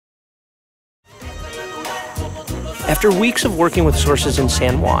After weeks of working with sources in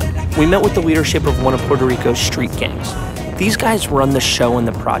San Juan, we met with the leadership of one of Puerto Rico's street gangs. These guys run the show and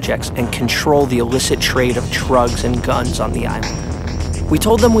the projects and control the illicit trade of drugs and guns on the island. We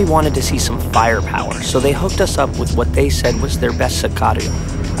told them we wanted to see some firepower, so they hooked us up with what they said was their best sicario,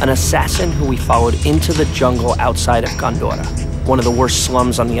 an assassin who we followed into the jungle outside of Gondora, one of the worst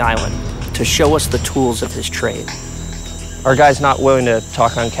slums on the island, to show us the tools of his trade. Our guy's not willing to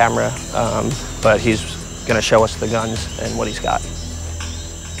talk on camera, but he's going to show us the guns and what he's got.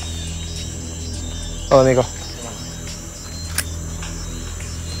 Hola, amigo.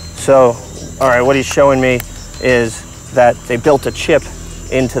 So, all right, what he's showing me is that they built a chip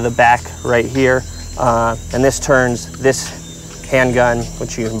into the back right here, and this turns this handgun,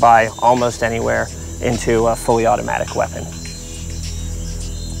 which you can buy almost anywhere, into a fully automatic weapon.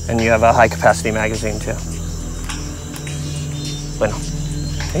 And you have a high-capacity magazine, too. Bueno,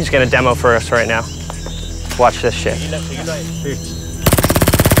 he's going to demo for us right now. Watch this shit.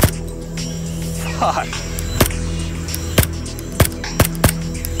 Fuck.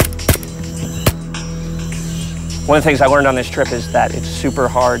 One of the things I learned on this trip is that it's super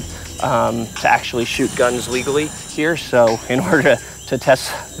hard to actually shoot guns legally here. So in order to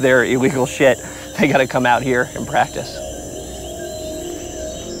test their illegal shit, they got to come out here and practice.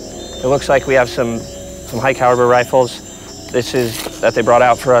 It looks like we have some high caliber rifles. This is that they brought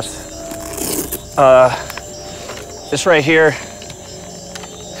out for us. This right here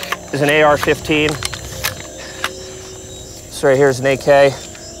is an AR-15. This right here is an AK.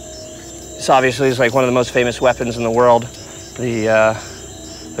 This obviously is like one of the most famous weapons in the world. The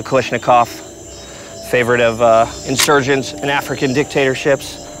Kalashnikov, favorite of insurgents and African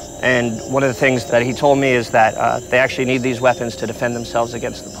dictatorships. And one of the things that he told me is that they actually need these weapons to defend themselves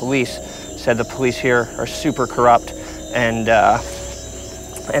against the police. He said the police here are super corrupt, and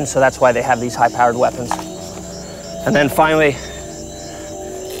so that's why they have these high-powered weapons. And then finally,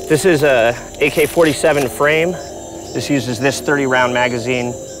 this is a AK-47 frame. This uses this 30-round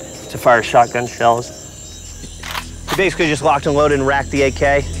magazine to fire shotgun shells. He basically just locked and loaded and racked the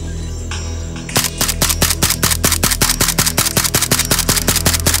AK.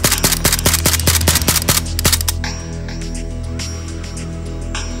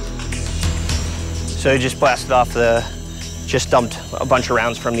 So he just blasted off just dumped a bunch of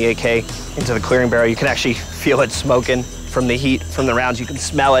rounds from the AK into the clearing barrel. You can actually feel it smoking from the heat from the rounds. You can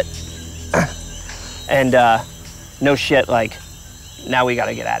smell it. And no shit, like, now we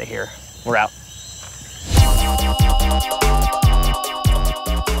gotta get out of here. We're out.